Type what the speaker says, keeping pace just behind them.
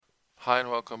Hi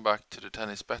and welcome back to the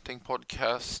Tennis Betting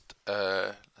Podcast.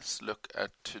 Let's look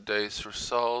at today's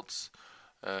results.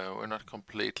 We're not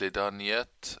completely done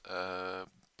yet,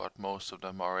 but most of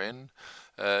them are in.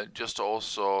 Just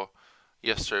also,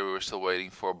 yesterday we were still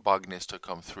waiting for Bagnis to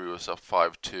come through. It was up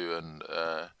 5-2 and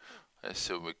I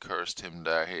assume we cursed him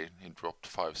there. He dropped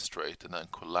 5 straight and then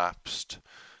collapsed.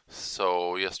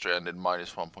 So yesterday ended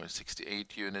minus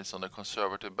 1.68 units on the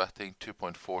conservative betting,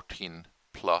 2.14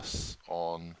 plus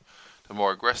on the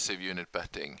more aggressive unit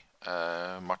betting,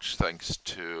 much thanks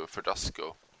to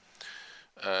Verdasco.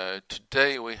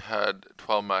 Today we had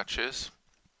 12 matches.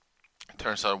 It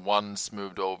turns out one's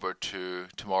moved over to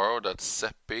tomorrow. That's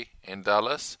Seppi in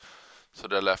Dallas. So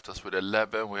that left us with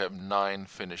 11. We have 9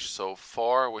 finished so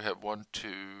far. We have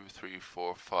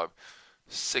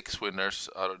 6 winners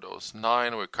out of those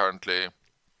 9. We're currently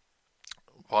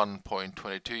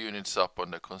 1.22 units up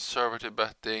on the conservative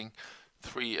betting,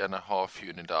 3.5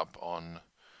 unit up on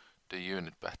the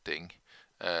unit betting.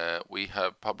 We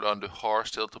have Pablo Andujar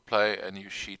still to play and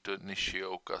Yoshito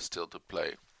Nishioka still to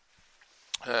play.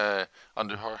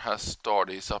 Andujar has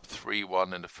started. He's up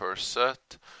 3-1 in the first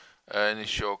set.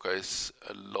 Nishioka is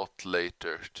a lot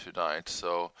later tonight,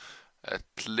 so at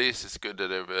least it's good that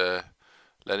they've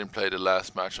let him play the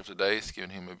last match of the day. It's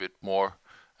given him a bit more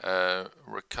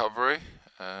recovery.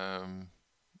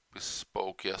 We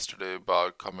spoke yesterday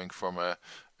about coming from a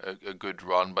good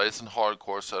run, but it's in hard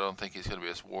court, so I don't think he's going to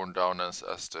be as worn down as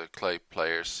the clay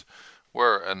players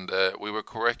were. And we were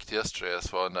correct yesterday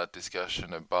as well in that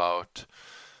discussion about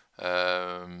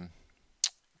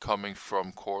coming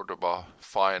from Cordoba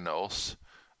finals.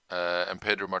 And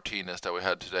Pedro Martinez that we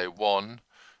had today won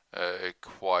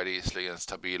quite easily against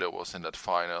Tabilo, was in that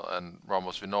final, and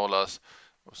Ramos Vinolas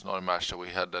was not a match that we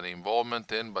had any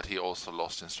involvement in, but he also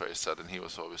lost in straight set, and he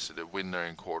was obviously the winner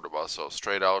in Cordoba, so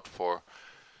straight out for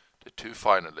the 2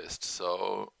 finalists,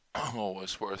 so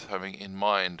always worth having in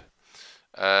mind.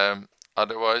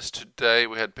 Otherwise, today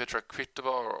we had Petra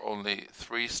Kvitova, only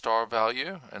 3-star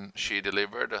value, and she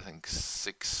delivered, I think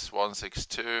 6-1,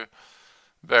 6-2,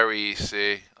 very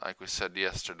easy, like we said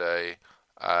yesterday,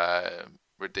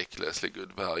 ridiculously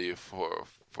good value for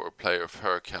a player of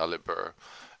her caliber.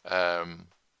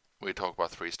 We talk about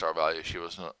 3-star value. She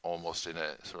was almost in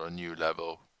a sort of new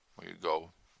level where you go,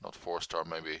 not 4-star,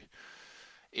 maybe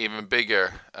even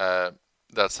bigger.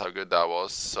 That's how good that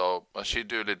was. So she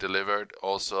duly delivered.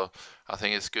 Also, I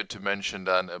think it's good to mention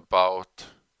then about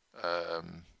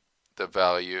the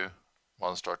value,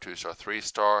 1-star, 2-star,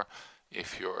 3-star.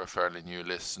 If you're a fairly new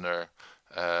listener,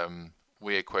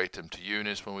 we equate them to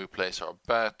units when we place our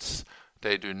bets.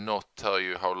 They do not tell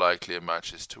you how likely a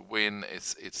match is to win.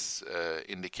 It's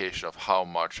indication of how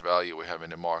much value we have in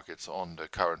the markets on the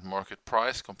current market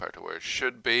price compared to where it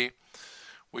should be.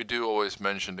 We do always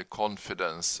mention the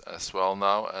confidence as well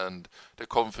now, and the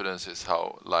confidence is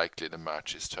how likely the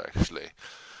match is to actually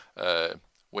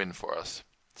win for us.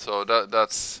 So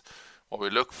that's what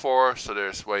we look for. So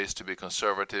there's ways to be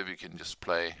conservative. You can just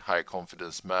play high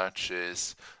confidence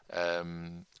matches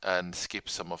and skip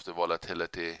some of the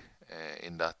volatility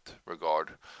in that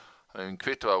regard. I mean,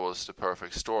 Kvitova was the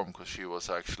perfect storm because she was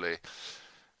actually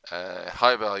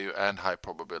high value and high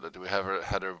probability. We had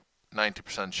a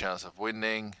 90% chance of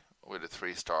winning with a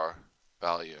 3-star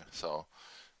value, so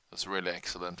that's really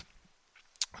excellent.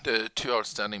 The 2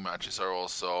 outstanding matches are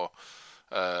also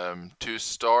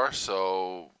 2-star,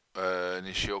 so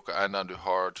Nishioka and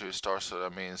Andujar 2-star, so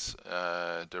that means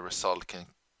the result can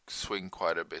swing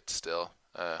quite a bit still.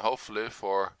 Hopefully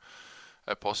for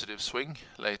a positive swing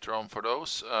later on for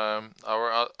those.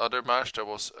 Our other match that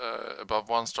was above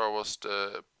 1-star was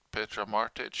the Petra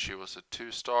Martic. She was a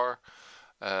 2-star,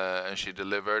 and she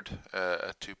delivered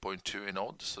at 2.2 in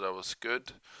odds, so that was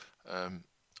good.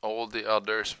 All the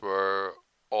others were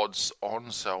odds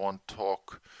on, so I won't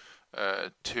talk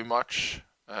too much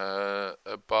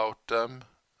about them.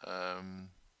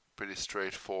 Pretty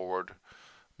straightforward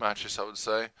matches, I would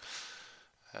say.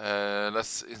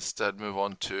 Let's instead move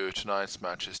on to tonight's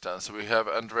matches then. So we have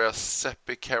Andreas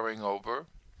Seppi carrying over.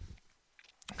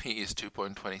 He is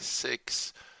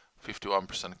 2.26,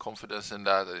 51% confidence in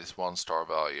that. That is 1-star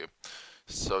value.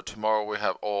 So tomorrow we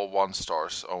have all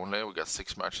 1-stars only. We got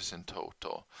 6 matches in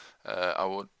total. I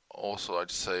would also like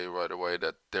to say right away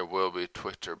that there will be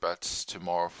Twitter bets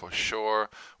tomorrow for sure.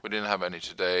 We didn't have any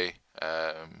today.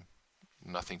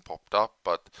 Nothing popped up,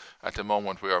 but at the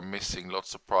moment we are missing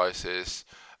lots of prices,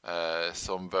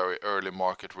 some very early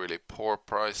market really poor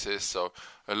prices, so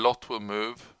a lot will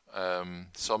move.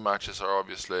 Some matches are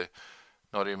obviously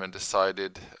not even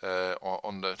decided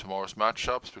on the tomorrow's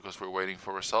matchups because we're waiting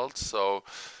for results, so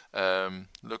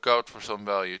look out for some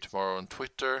value tomorrow on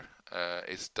Twitter,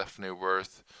 is definitely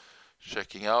worth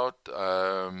checking out.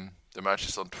 The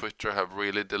matches on Twitter have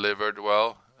really delivered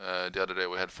well. The other day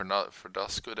we had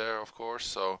Verdasco there, of course,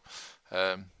 so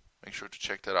make sure to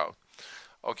check that out.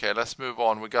 Okay, let's move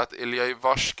on. We got Ilya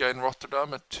Ivashka in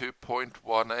Rotterdam at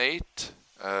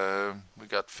 2.18. We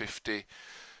got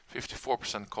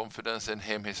 54% confidence in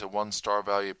him. He's a 1-star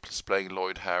value plus playing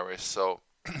Lloyd Harris. So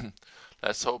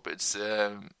let's hope it's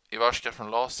Ivashka from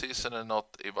last season and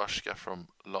not Ivashka from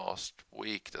last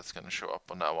week that's going to show up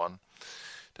on that one.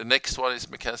 The next one is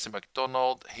Mackenzie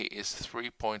McDonald. He is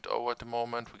 3.0 at the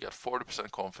moment. We got 40%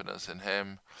 confidence in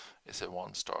him. It's a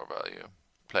 1-star value.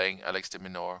 Playing Alex de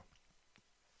Minaur.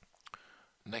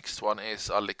 Next one is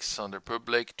Alexander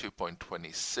Bublik,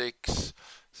 2.26.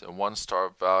 It's a 1-star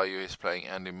value. He's playing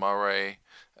Andy Murray.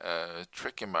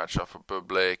 Tricky matchup for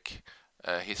Bublik.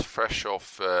 He's fresh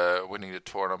off winning the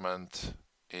tournament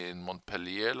in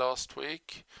Montpellier last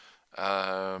week.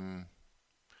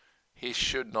 He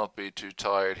should not be too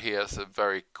tired. He has a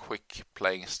very quick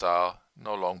playing style.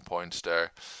 No long points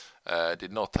there.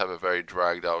 Did not have a very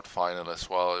dragged out final as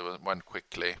well. It went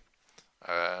quickly.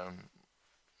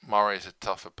 Murray is a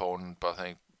tough opponent, but I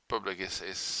think Bublik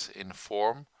is in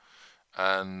form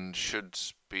and should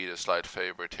be the slight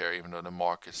favorite here, even though the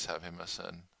markets have him as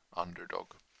an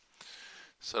underdog.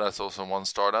 So that's also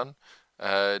 1-star then.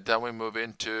 Then we move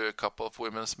into a couple of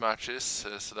women's matches. So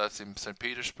that's in St.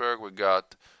 Petersburg. We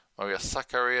got Maria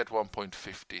Sakkari at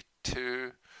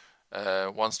 1.52.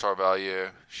 1-star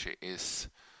value.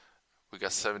 We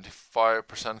got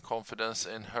 75% confidence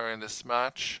in her in this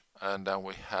match. And then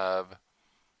we have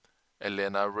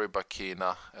Elena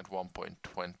Rybakina at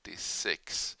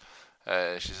 1.26.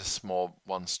 She's a small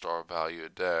 1-star value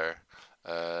there.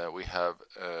 We have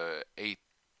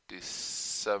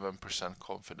 87%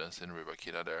 confidence in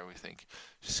Rybakina there. We think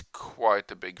she's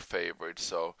quite a big favorite.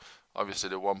 So obviously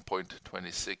the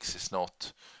 1.26 is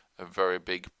not a very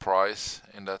big price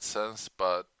in that sense,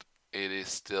 but it is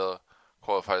still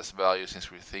qualified as value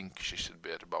since we think she should be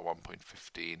at about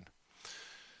 1.15.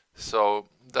 So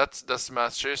that's the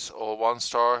matches, all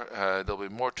 1-star. There'll be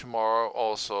more tomorrow.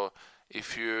 Also,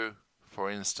 if you, for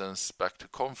instance, back to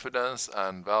confidence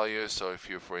and value. So if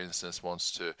you, for instance, wants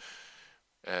to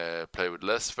play with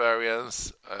less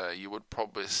variance, you would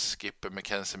probably skip a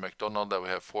Mackenzie McDonald that we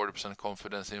have 40%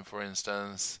 confidence in, for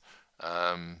instance.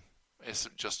 It's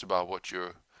just about what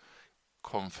you're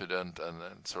confident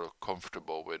and sort of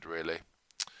comfortable with, really.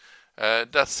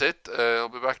 That's it. I'll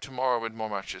be back tomorrow with more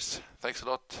matches. Thanks a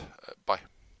lot. Bye.